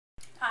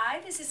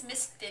This is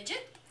Miss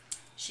Fidget.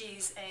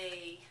 She's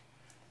a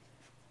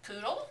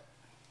poodle,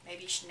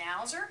 maybe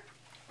schnauzer.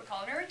 We're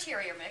calling her a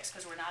terrier mix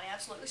because we're not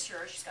absolutely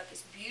sure. She's got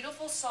this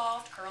beautiful,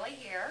 soft, curly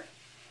hair.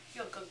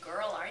 You're a good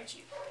girl, aren't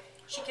you?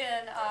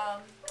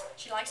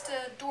 She likes to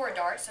door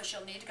dart, so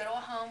she'll need to go to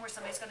a home where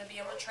somebody's going to be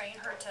able to train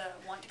her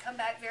to want to come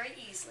back very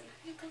easily.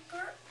 You good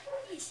girl?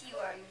 Yes, you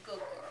are. You good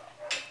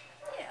girl.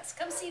 Yes,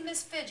 come see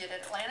Miss Fidget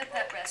at Atlanta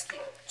Pet Rescue.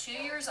 2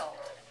 years old.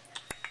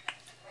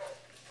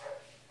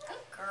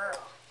 Good girl.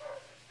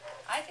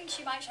 I think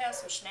she might have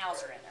some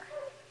schnauzer in her.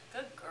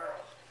 Good girl.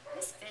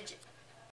 Miss Fidget.